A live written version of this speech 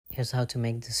Here's how to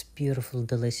make this beautiful,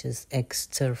 delicious egg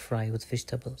stir fry with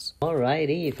vegetables.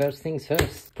 Alrighty, first things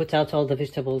first. Put out all the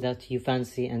vegetables that you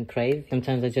fancy and crave.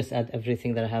 Sometimes I just add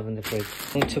everything that I have in the fridge.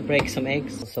 I'm going to break some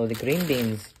eggs. So the green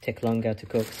beans take longer to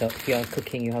cook. So if you are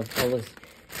cooking, you have always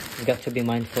got to be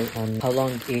mindful on how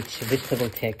long each vegetable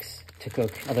takes to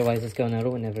cook. Otherwise, it's gonna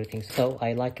ruin everything. So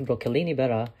I like broccolini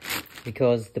better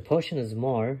because the portion is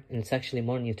more and it's actually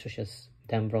more nutritious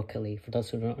than broccoli. For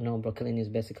those who don't know, broccolini is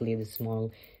basically the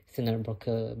small, thinner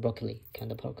broccoli,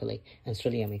 kind of broccoli, and it's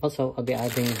really yummy. Also, I'll be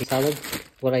adding the salad.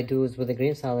 What I do is with the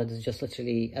green salad is just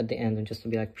literally at the end and just to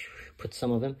be like, put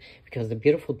some of them, because the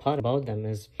beautiful part about them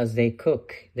is as they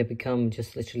cook, they become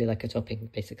just literally like a topping,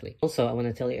 basically. Also, I want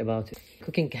to tell you about a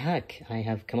cooking hack I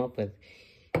have come up with.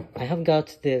 I have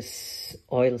got this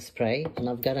oil spray and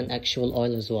I've got an actual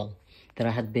oil as well that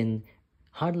I had been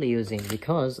hardly using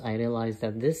because I realized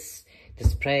that the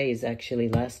spray is actually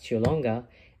lasts you longer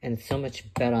and it's so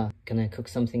much better gonna cook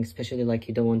something, especially like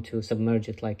you don't want to submerge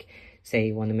it, like say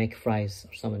you want to make fries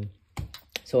or something.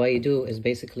 So what you do is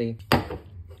basically,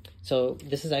 so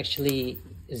this is actually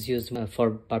used for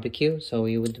barbecue, so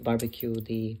you would barbecue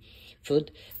the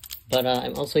food, but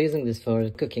I'm also using this for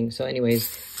cooking. So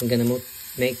anyways, I'm gonna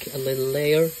make a little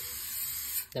layer.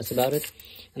 That's about it.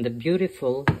 And the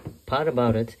beautiful part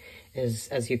about it is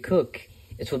as you cook,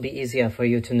 it will be easier for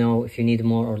you to know if you need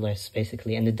more or less,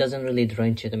 basically. And it doesn't really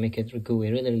drench it and make it gooey.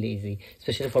 Really, really easy,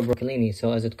 especially for broccolini.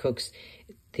 So as it cooks,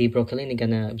 the broccolini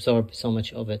gonna absorb so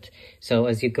much of it. So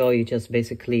as you go, you just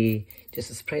basically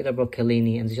just spray the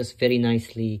broccolini and it's just very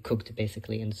nicely cooked,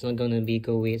 basically. And it's not gonna be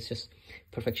gooey. It's just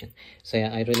perfection. So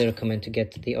yeah, I really recommend to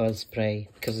get the oil spray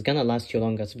because it's gonna last you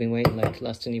longer. It's been waiting, like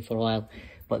lasting you for a while.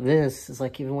 But this is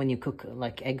like, even when you cook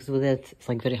like eggs with it, it's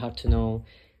like very hard to know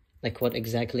like what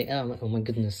exactly. Oh my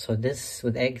goodness. So this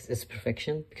with eggs is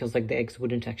perfection because like the eggs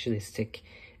wouldn't actually stick.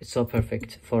 It's so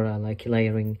perfect for like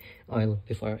layering oil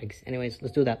before eggs. Anyways,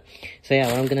 let's do that. So yeah,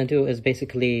 what I'm gonna do is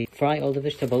basically fry all the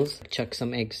vegetables, chuck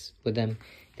some eggs with them,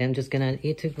 then I'm just gonna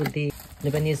eat it with the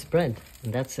Lebanese bread,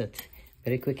 and that's it.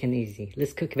 Very quick and easy.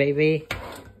 Let's cook, baby.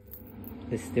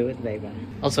 Let's do it, baby.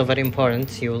 Also very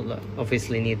important, you'll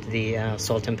obviously need the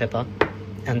salt and pepper.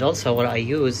 And also what I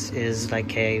use is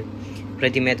like a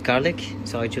ready-made garlic.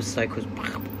 So I just like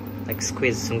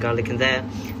squeeze some garlic in there.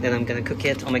 Then I'm gonna cook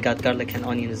it. Oh my god, garlic and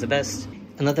onion is the best.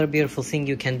 Another beautiful thing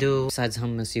you can do besides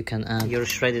hummus, you can add your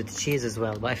shredded cheese as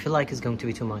well, but I feel like it's going to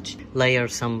be too much. Layer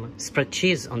some spread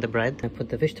cheese on the bread and put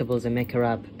the vegetables and make a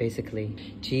wrap, basically.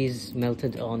 Cheese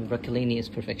melted on broccolini is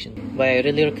perfection. But I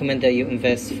really recommend that you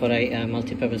invest for a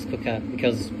multi-purpose cooker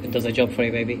because it does a job for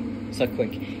you, baby. So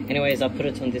quick. Anyways, I'll put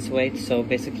it on this weight, so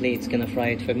basically it's gonna fry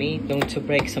it for me. I'm going to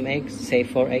break some eggs, say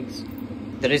 4 eggs.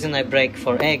 The reason I break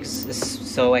 4 eggs is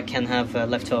so I can have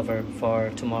leftover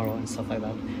for tomorrow and stuff like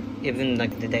that. Even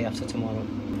like the day after tomorrow.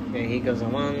 Okay, here goes a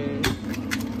 1.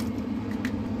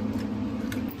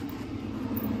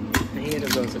 Here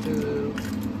goes a 2.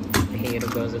 Here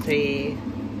goes a 3.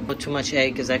 Not too much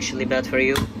egg is actually bad for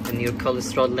you and your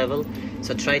cholesterol level.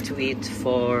 So try to eat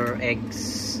 4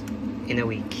 eggs in a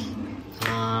week.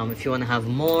 If you want to have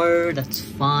more, that's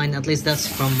fine. At least that's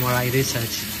from what I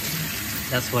researched.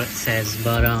 That's what it says.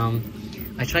 But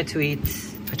I try to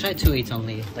eat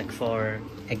only like 4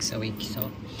 eggs a week,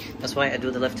 so that's why I do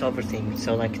the leftover thing.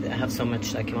 So like I have so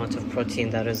much like amount of protein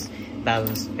that is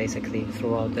balanced basically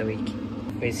throughout the week.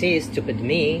 You see, stupid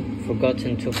me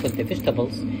forgotten to put the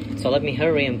vegetables, so let me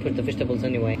hurry and put the vegetables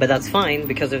anyway. But that's fine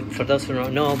because for those who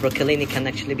don't know, broccolini can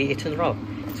actually be eaten raw,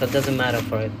 so it doesn't matter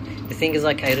for it. The thing is,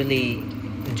 like, I really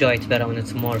enjoy it better when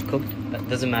it's more cooked, but it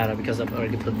doesn't matter because I've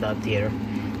already put that here.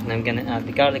 And I'm gonna add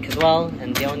the garlic as well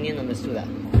and the onion, and let's do that.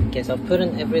 Okay, so I've put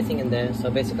in everything in there. So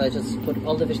basically I just put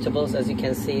all the vegetables. As you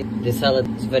can see, the salad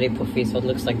is very puffy, so it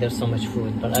looks like there's so much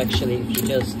food. But actually, if you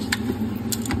just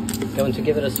going to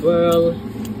give it a swirl,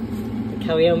 look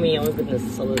how yummy. Oh my goodness,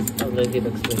 this already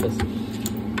looks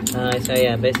delicious. So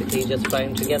yeah, basically you just fry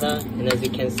them together, and as you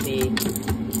can see,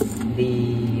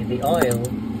 the oil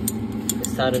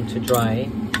is starting to dry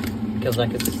because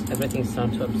like everything's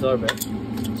starting to absorb it.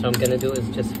 So what I'm gonna do is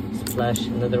just splash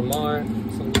some more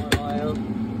oil.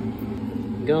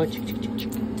 Go, a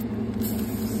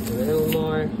little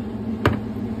more.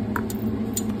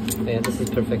 Yeah, this is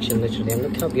perfection, literally. And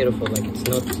look how beautiful, like it's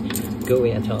not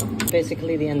gooey at all.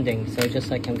 Basically the ending. So just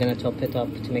like I'm gonna top it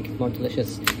up to make it more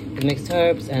delicious. With mixed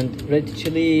herbs and red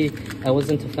chili. I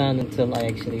wasn't a fan until I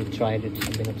actually tried it.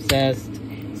 I've been obsessed.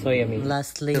 So yummy.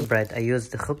 Lastly, the bread. I use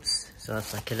the khubz. So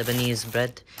it's like a Lebanese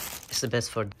bread. It's the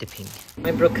best for dipping.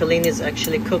 My broccolini is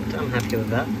actually cooked. I'm happy with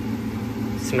that.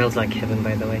 It smells like heaven,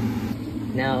 by the way.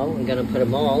 Now I'm gonna put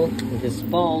them all in this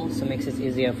bowl, so it makes it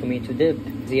easier for me to dip.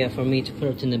 Easier for me to put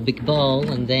it in a big bowl,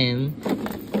 and then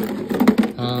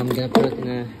I'm gonna put it in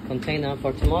a container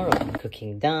for tomorrow.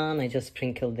 Cooking done. I just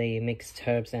sprinkled the mixed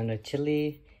herbs and red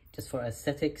chili just for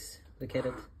aesthetics. Look at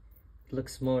it. It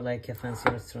looks more like a fancy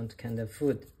restaurant kind of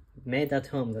food. Made at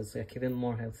home. That's like even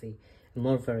more healthy,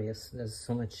 more various. There's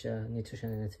so much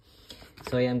nutrition in it.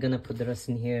 So yeah, I'm gonna put the rest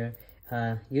in here.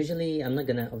 Usually I'm not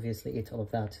gonna obviously eat all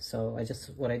of that. So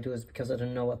what I do is, because I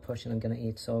don't know what portion I'm gonna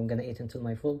eat, so I'm gonna eat until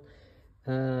my full,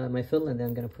 and then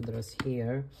I'm gonna put the rest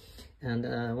here. And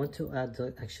I want to add,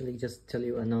 actually just tell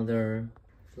you another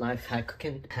life hack,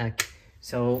 cooking hack.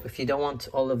 So if you don't want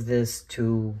all of this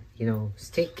to, you know,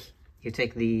 stick, you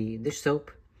take the dish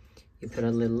soap, you put a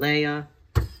little layer,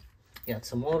 you add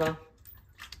some water,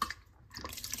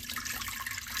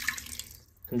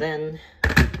 and then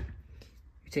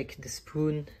you take the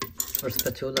spoon or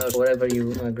spatula or whatever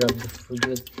you grab the food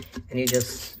with, and you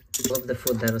just flip the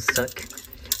food that is stuck.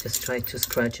 Just try to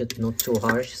scratch it, not too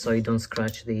harsh, so you don't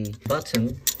scratch the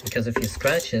bottom, because if you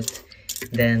scratch it,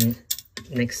 then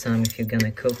next time if you're gonna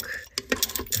cook,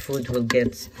 the food will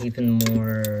get even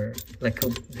more, like,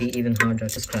 it'll be even harder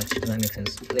to scratch, if that makes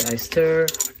sense. I stir,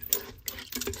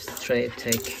 just try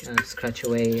to scratch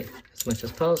away as much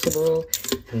as possible,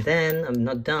 and then I'm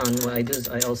not done. What I do is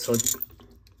I also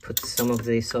put some of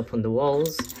the soap on the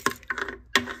walls.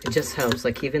 It just helps,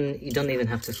 like, even you don't even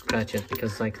have to scratch it,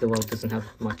 because like the wall doesn't have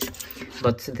much,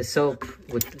 but the soap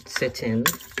would sit in,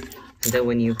 and then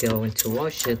when you go in to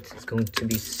wash it, it's going to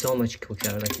be so much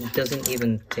quicker. Like, it doesn't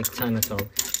even take time at all.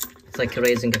 It's like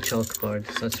erasing a chalkboard,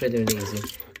 so it's really, really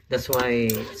easy. That's why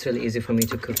it's really easy for me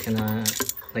to cook, and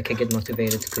like I get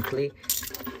motivated quickly,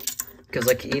 because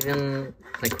like even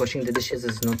like washing the dishes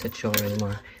is not a chore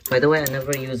anymore. By the way, I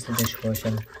never use the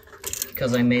dishwasher,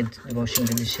 because I made washing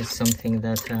the dishes something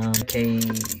that like a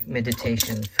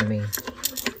meditation for me.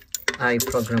 I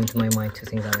programmed my mind to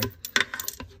think that way.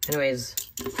 Anyways,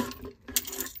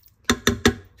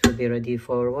 it will be ready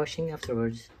for washing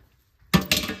afterwards.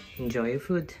 Enjoy your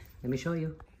food. Let me show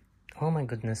you. Oh my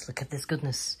goodness, look at this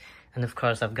goodness. And of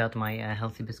course I've got my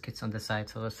healthy biscuits on the side,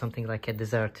 so it's something like a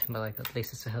dessert, but like at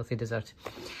least it's a healthy dessert.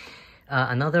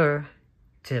 Another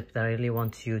tip that I really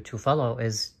want you to follow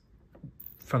is,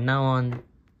 from now on,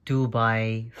 do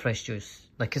buy fresh juice.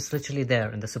 Like, it's literally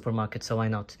there in the supermarket, so why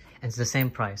not? And it's the same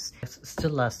price. It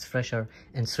still lasts fresher,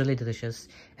 and it's really delicious,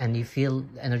 and you feel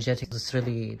energetic. It's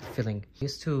really filling. I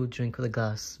used to drink with a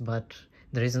glass, but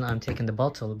the reason I'm taking the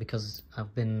bottle, because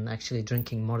I've been actually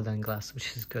drinking more than a glass,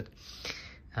 which is good.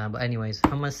 But anyways,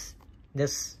 hummus,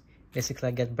 this, basically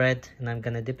I get bread and I'm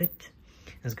gonna dip it.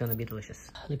 It's gonna be delicious.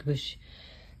 Look, Bush,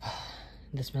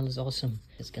 the smell is awesome.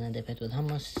 It's gonna dip it with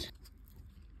hummus.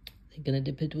 I'm gonna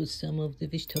dip it with some of the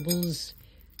vegetables.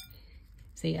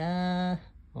 Say oh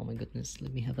my goodness,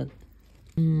 let me have it.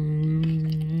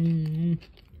 And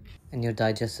your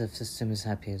digestive system is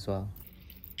happy as well.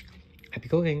 Happy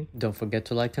cooking. Don't forget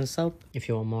to like and sub if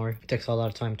you want more. It takes a lot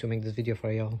of time to make this video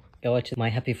for y'all. Go watch my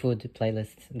happy food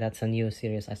playlist. That's a new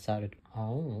series I started.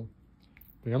 Oh,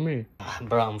 yummy.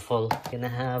 Bro, I'm full. Gonna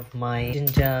have my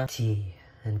ginger tea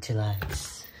and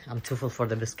chillax. I'm too full for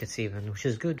the biscuits even, which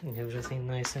is good. Everything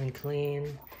nice and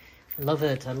clean. I love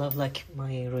it. I love like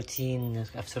my routine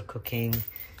after cooking,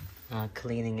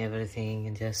 cleaning everything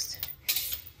and just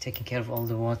taking care of all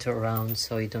the water around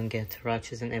so you don't get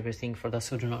rashes and everything. For those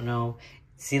who do not know,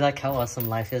 see like how awesome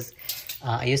life is.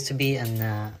 I used to be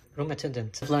a room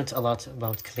attendant. I've learned a lot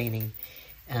about cleaning,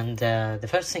 and the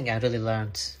first thing I really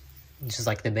learned, which is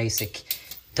like the basic,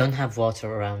 don't have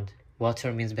water around.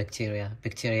 Water means bacteria.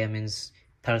 Bacteria means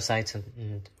parasites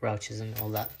and roaches and all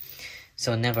that.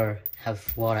 So never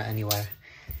have water anywhere.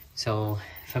 So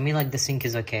for me, like, the sink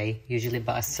is okay usually,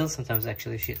 but I still sometimes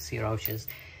actually see roaches.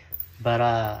 But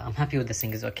I'm happy with the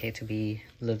sink. Is okay to be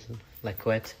a little like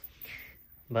wet,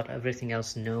 but everything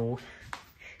else, no.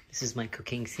 This is my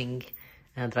cooking thing,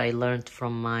 and I learned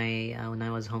from my when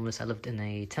I was homeless. I lived in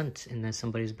a tent in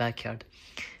somebody's backyard,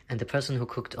 and the person who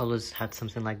cooked always had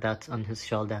something like that on his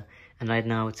shoulder. And right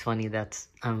now it's funny that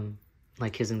I'm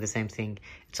like using the same thing.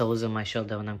 It's always on my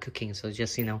shoulder when I'm cooking, so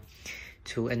just, you know,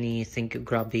 to anything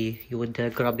grubby, you would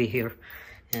grubby here.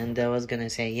 And I was gonna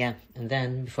say, yeah, and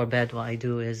then before bed what I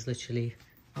do is literally,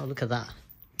 oh, look at that,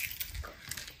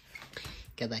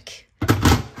 get back.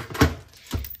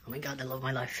 Oh my god, I love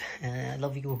my life. I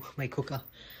love you, my cooker.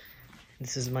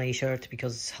 This is my shirt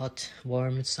because it's hot,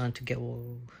 warm. It's starting to get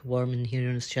warm in here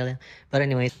in Australia. But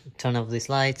anyway, turn off these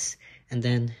lights, and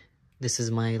then this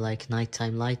is my like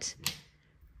nighttime light,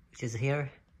 which is here.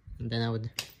 And then I would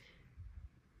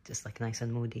just like nice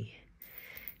and moody,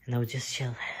 and I would just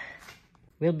chill.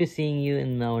 We'll be seeing you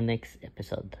in our next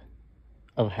episode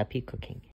of Happy Cooking.